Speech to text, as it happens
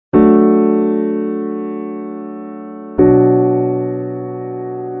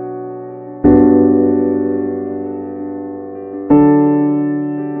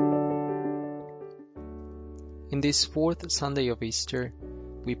this fourth Sunday of Easter,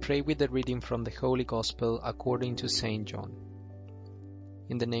 we pray with the reading from the Holy Gospel according to St. John.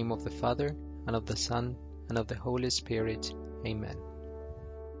 In the name of the Father, and of the Son, and of the Holy Spirit. Amen.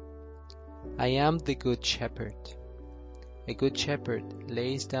 I am the Good Shepherd. A good shepherd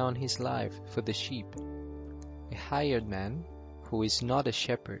lays down his life for the sheep. A hired man, who is not a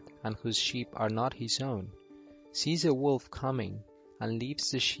shepherd and whose sheep are not his own, sees a wolf coming and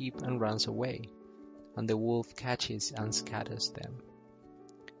leaves the sheep and runs away, and the wolf catches and scatters them.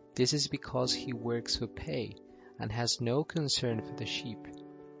 This is because he works for pay and has no concern for the sheep.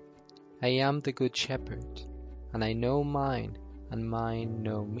 I am the good shepherd, and I know mine, and mine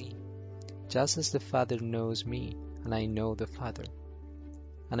know me, just as the Father knows me, and I know the Father,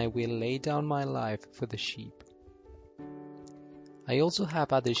 and I will lay down my life for the sheep. I also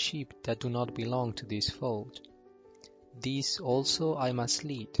have other sheep that do not belong to this fold. These also I must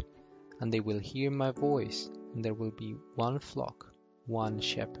lead, and they will hear my voice, and there will be one flock, one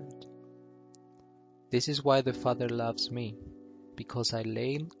shepherd. This is why the Father loves me, because I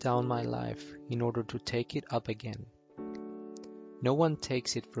lay down my life in order to take it up again. No one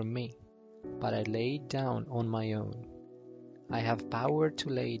takes it from me, but I lay it down on my own. I have power to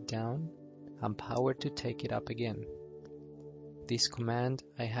lay it down, and power to take it up again. This command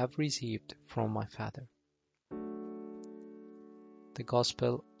I have received from my Father. The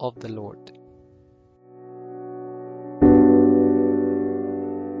Gospel of the Lord.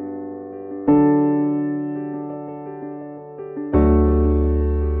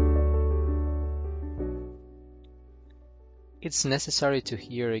 It's necessary to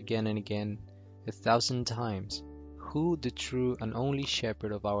hear again and again, 1,000 times, who the true and only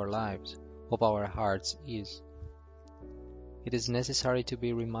shepherd of our lives, of our hearts is. It is necessary to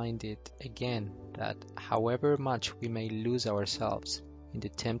be reminded again that however much we may lose ourselves in the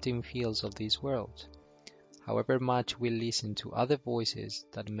tempting fields of this world, however much we listen to other voices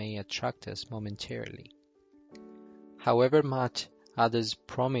that may attract us momentarily, however much others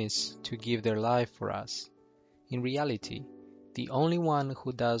promise to give their life for us, in reality, the only one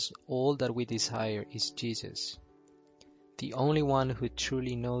who does all that we desire is Jesus. The only one who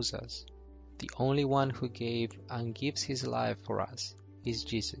truly knows us, the only one who gave and gives his life for us is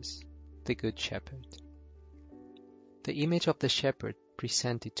Jesus, the Good Shepherd. The image of the shepherd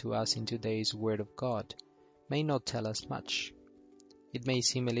presented to us in today's Word of God may not tell us much. It may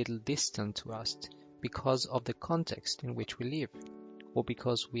seem a little distant to us because of the context in which we live, or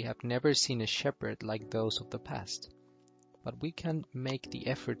because we have never seen a shepherd like those of the past. But we can make the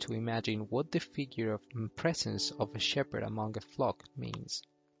effort to imagine what the figure and presence of a shepherd among a flock means.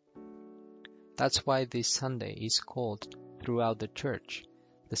 That's why this Sunday is called throughout the Church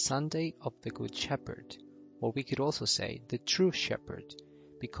the Sunday of the Good Shepherd, or we could also say the True Shepherd,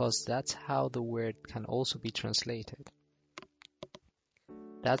 because that's how the word can also be translated.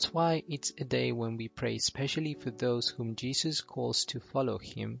 That's why it's a day when we pray especially for those whom Jesus calls to follow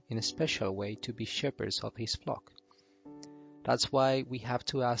him in a special way to be shepherds of his flock. That's why we have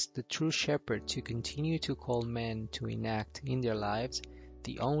to ask the true shepherd to continue to call men to enact in their lives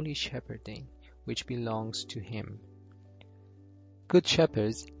the only shepherding which belongs to him. Good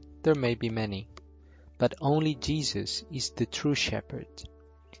shepherds there may be many, but only Jesus is the true shepherd.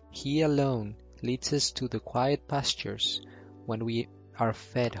 He alone leads us to the quiet pastures when we are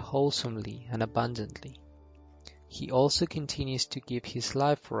fed wholesomely and abundantly. He also continues to give his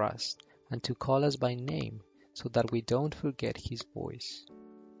life for us and to call us by name, so that we don't forget his voice.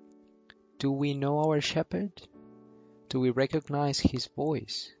 Do we know our shepherd? Do we recognize his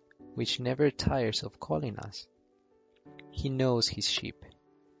voice, which never tires of calling us? He knows his sheep.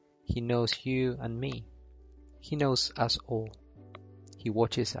 He knows you and me. He knows us all. He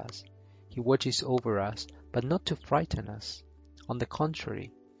watches us. He watches over us, but not to frighten us. On the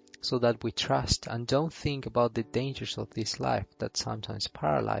contrary, so that we trust and don't think about the dangers of this life that sometimes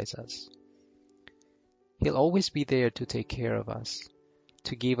paralyze us. He'll always be there to take care of us,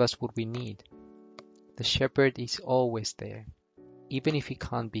 to give us what we need. The shepherd is always there, even if he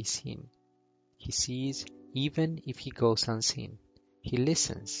can't be seen. He sees, even if he goes unseen. He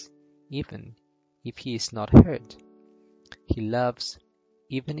listens, even if he is not heard. He loves,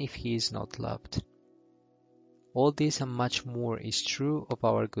 even if he is not loved. All this and much more is true of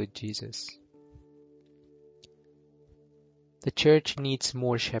our good Jesus. The Church needs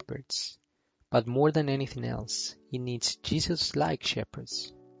more shepherds. But more than anything else, it needs Jesus-like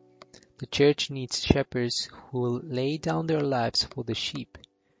shepherds. The Church needs shepherds who will lay down their lives for the sheep,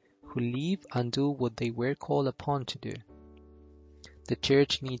 who live and do what they were called upon to do. The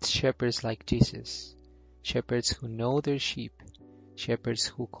Church needs shepherds like Jesus, shepherds who know their sheep, shepherds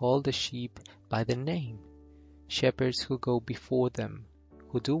who call the sheep by the name, shepherds who go before them,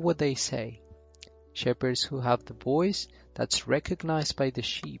 who do what they say, shepherds who have the voice that's recognized by the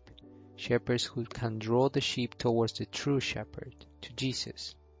sheep, shepherds who can draw the sheep towards the true shepherd, to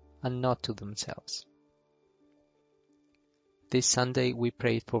Jesus, and not to themselves. This Sunday we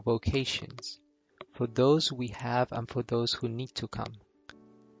prayed for vocations, for those we have and for those who need to come.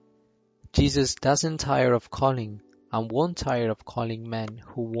 Jesus doesn't tire of calling and won't tire of calling men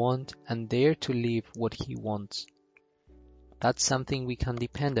who want and dare to live what he wants. That's something we can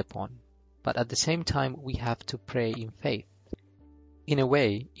depend upon, but at the same time we have to pray in faith. In a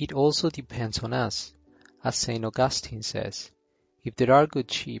way, it also depends on us. As St. Augustine says, if there are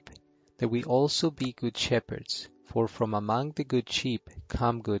good sheep, there will also be good shepherds, for from among the good sheep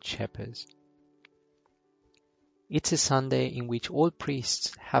come good shepherds. It's a Sunday in which all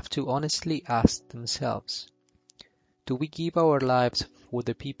priests have to honestly ask themselves, do we give our lives for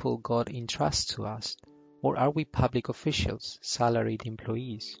the people God entrusts to us, or are we public officials, salaried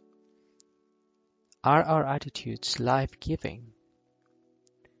employees? Are our attitudes life-giving?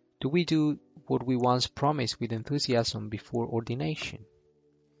 Do we do what we once promised with enthusiasm before ordination?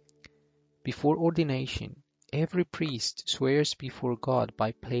 Before ordination, every priest swears before God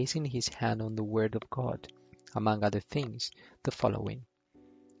by placing his hand on the Word of God, among other things, the following: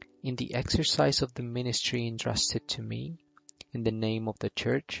 in the exercise of the ministry entrusted to me, in the name of the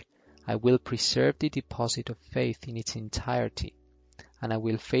Church, I will preserve the deposit of faith in its entirety, and I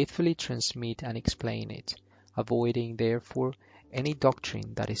will faithfully transmit and explain it, avoiding, therefore, any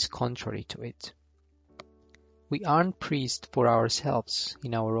doctrine that is contrary to it. We aren't priests for ourselves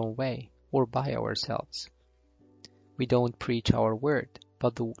in our own way, or by ourselves. We don't preach our word,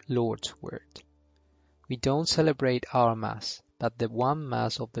 but the Lord's word. We don't celebrate our Mass, but the one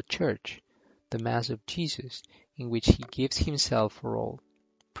Mass of the Church, the Mass of Jesus, in which he gives himself for all,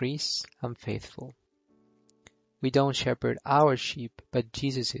 priests and faithful. We don't shepherd our sheep, but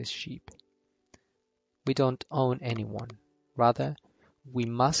Jesus' sheep. We don't own anyone. Rather, we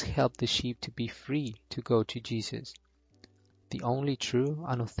must help the sheep to be free to go to Jesus, the only true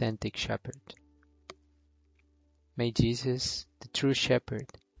and authentic shepherd. May Jesus, the true shepherd,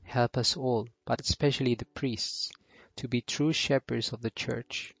 help us all, but especially the priests, to be true shepherds of the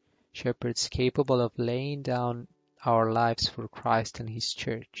Church, shepherds capable of laying down our lives for Christ and his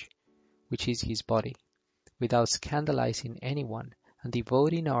Church, which is his body, without scandalizing anyone and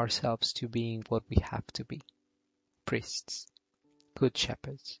devoting ourselves to being what we have to be, priests, good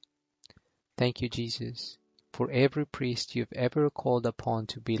shepherds. Thank you, Jesus, for every priest you've ever called upon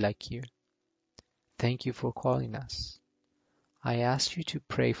to be like you. Thank you for calling us. I ask you to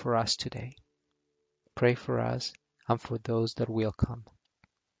pray for us today. Pray for us and for those that will come.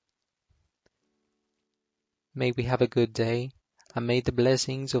 May we have a good day, and may the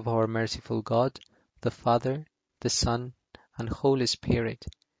blessings of our merciful God, the Father, the Son, and Holy Spirit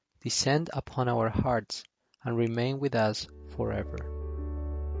descend upon our hearts and remain with us forever.